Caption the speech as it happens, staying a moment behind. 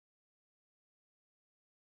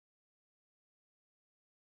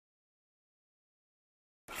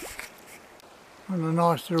on a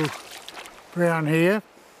nice little brown here.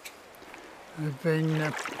 I've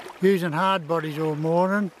been using hard bodies all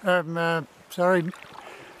morning,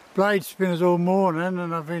 blade spinners all morning,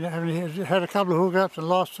 and I've been had a couple of hookups and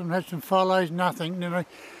lost them, had some follows, nothing. And then I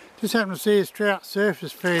just happened to see this trout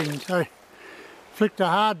surface feeding, so flicked a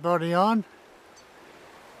hard body on,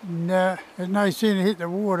 and it no sooner hit the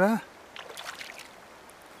water,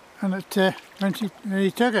 and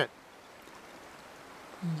he took it.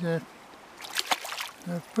 And,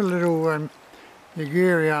 I put a little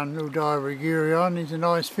Yagiri on, little diver Yagiri on. He's a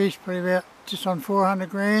nice fish, probably about just on 400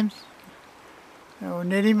 grams. I'll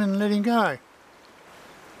net him and let him go.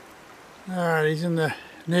 Alright, he's in the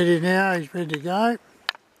netty now, he's ready to go.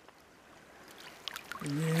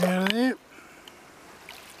 Get him out of there.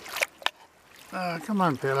 Oh, come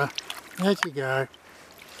on fella, there you go.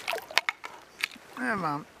 Come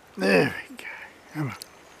on, there we go, come on.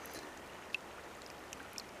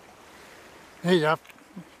 He's up.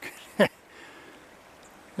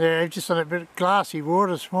 Yeah, just on a bit of glassy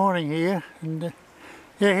water this morning here, and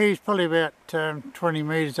yeah, he's probably about 20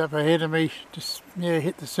 metres up ahead of me. Just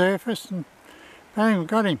hit the surface and bang,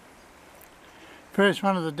 got him. First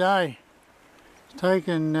one of the day. It's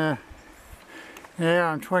taken an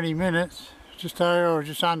hour and 20 minutes, just over or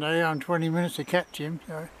just under an hour and 20 minutes to catch him.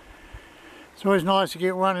 So it's always nice to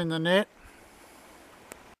get one in the net.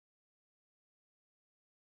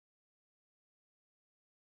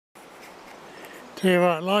 Tell you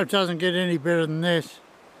what, life doesn't get any better than this.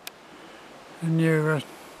 And you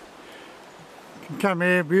can come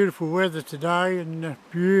here, beautiful weather today, and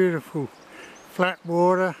beautiful flat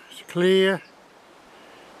water, it's clear.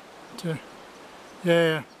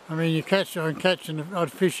 Yeah, I mean I'm catching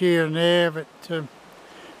odd fish here and there, but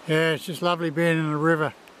yeah, it's just lovely being in the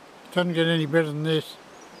river. It doesn't get any better than this.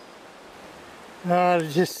 I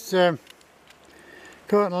just caught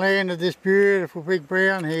and landed this beautiful big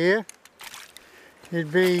brown here. He'd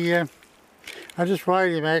be, I just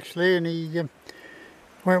weighed him actually, and he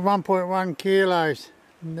went 1.1 kilos.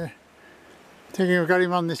 And thinking I've got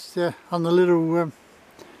him on this, on the little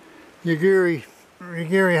Yagiri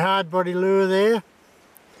hard body lure there.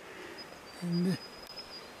 And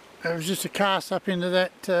it was just a cast up into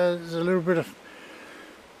that. There's a little bit of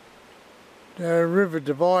river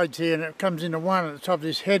divides here, and it comes into one at the top of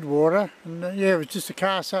this headwater, and yeah, it was just a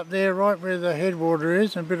cast up there right where the headwater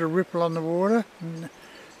is, and a bit of ripple on the water, and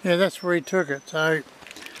yeah, that's where he took it. So I'm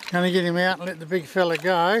going to get him out and let the big fella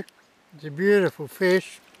go. It's a beautiful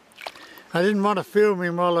fish. I didn't want to film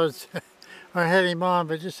him while I had him on,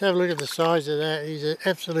 but just have a look at the size of that. He's an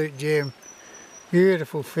absolute gem.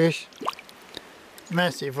 Beautiful fish.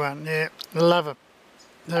 Massive one, yeah, love it.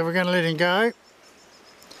 So we're going to let him go.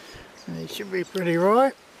 And he should be pretty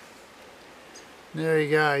right. There he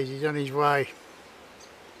goes, he's on his way.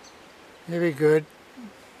 Very good.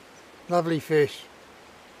 Lovely fish.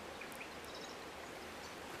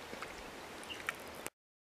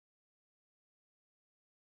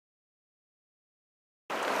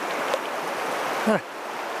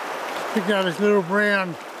 Picked up this little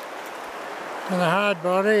brown on the hard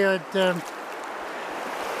body. I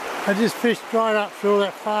just fished right up through all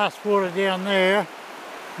that fast water down there.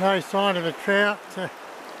 No sign of a trout.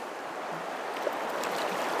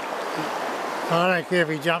 I don't care if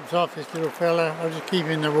he jumps off, this little fella. I'll just keep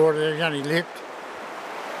him in the water there. He's only lipped.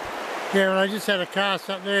 Yeah, well, I just had a cast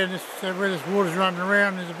up there, and this, where this water's running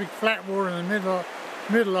around, there's a big flat water in the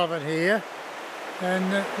middle of it here.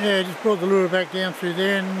 And yeah, just brought the lure back down through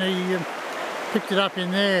there, and he picked it up in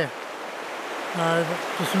there.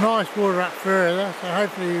 Just a nice water up further, so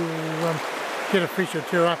hopefully we'll get a fish or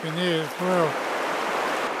two up in there as well.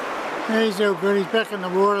 Yeah, he's all good, he's back in the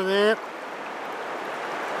water there.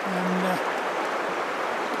 And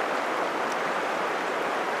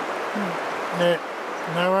yeah,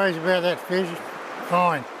 no worries about that fish,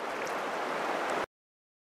 fine.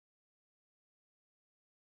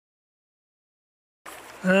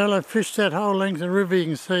 Well, I've fished that whole length of the river, you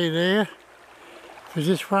can see there. There's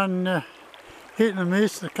this one hit and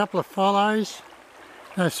miss, a couple of follows.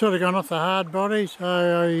 They've sort of gone off the hard body,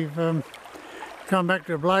 so I've gone back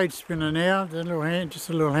to a blade spinner now, just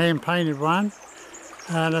a little hand painted one.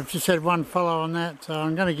 And I've just had one follow on that, so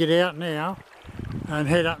I'm going to get out now and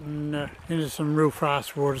head up and into some real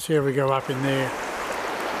fast water, see how we go up in there.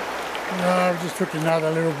 I've just took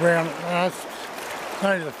another little brown, it's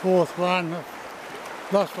only the fourth one.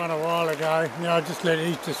 Lost one a while ago. Now I just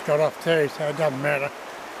he's just got off too, so it doesn't matter.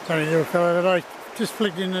 It's only a little fella, but I just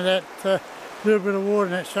flicked into that little bit of water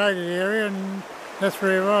in that shaded area, and that's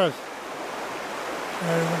where he was.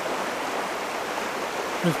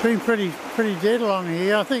 It's been pretty dead along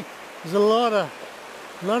here. I think there's a lot of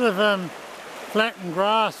flattened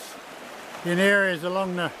grass in areas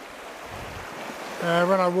along the,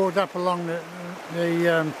 when I walked up along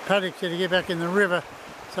the paddocks here to get back in the river.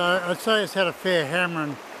 So I'd say it's had a fair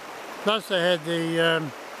hammering. Plus they had the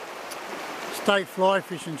state fly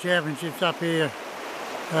fishing championships up here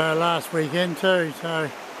last weekend too, so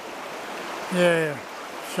yeah,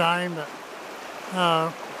 shame, but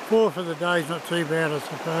 4 for the day's not too bad, I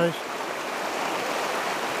suppose.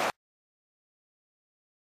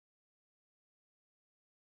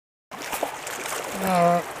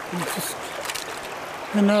 Alright, just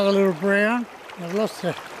another little brown. I've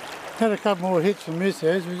had a couple more hits and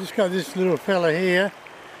misses. We've just got this little fella here.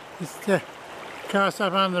 Just cast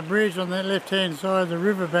up under the bridge on that left hand side of the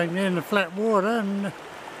riverbank there in the flat water, and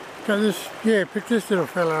got this, yeah, picked this little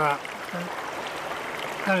fella up.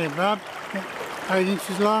 Only a bub, 8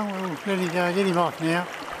 inches long. We'll let him go, get him off now.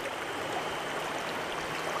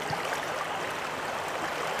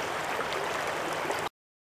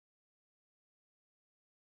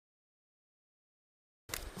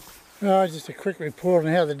 Just a quick report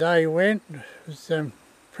on how the day went. It was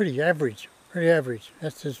pretty average.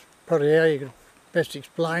 That's just probably how you could best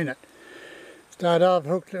explain it. Started off,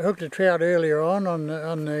 hooked a trout earlier on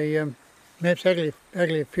the Mepps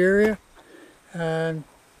Agliafuria.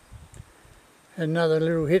 Another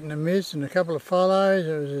little hit and a miss and a couple of follows.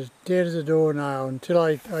 It was as dead as a doornail until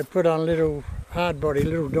I put on a little hard body,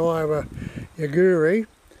 little Daiwa Yaguri,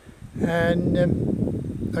 and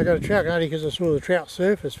I got a trout only because I saw the trout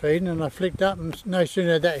surface feeding, and I flicked up, and no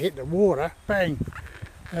sooner did that hit the water, bang!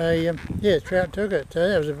 Yeah, the trout took it. So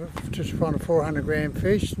that was just on a 400 gram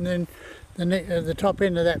fish, and then the top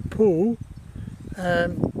end of that pool,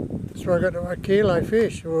 that's where I got a kilo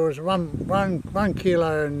fish. It was one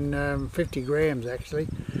kilo and 50 grams actually.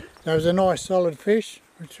 So it was a nice solid fish,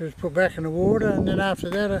 which was put back in the water, and then after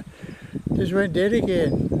that I just went dead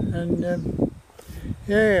again. And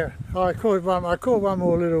yeah, I caught one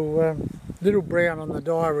more little brown on the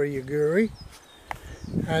Daiwa Yaguri,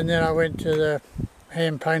 and then I went to the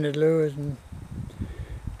hand painted lures and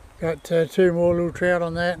got 2 more little trout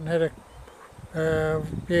on that, and had a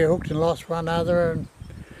yeah, hooked and lost one other, and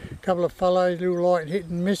a couple of follows, little light hit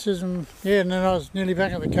and misses, and yeah, and then I was nearly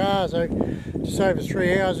back at the car. So just over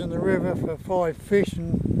 3 hours in the river for 5 fish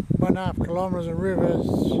and 1.5 kilometres of rivers.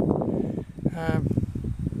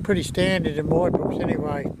 Pretty standard in my books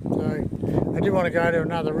anyway, so I didn't want to go to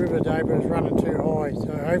another river day, but it was running too high,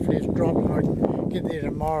 so hopefully it's dropped and I can get there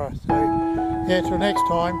tomorrow. So yeah, till next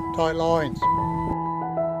time, tight lines.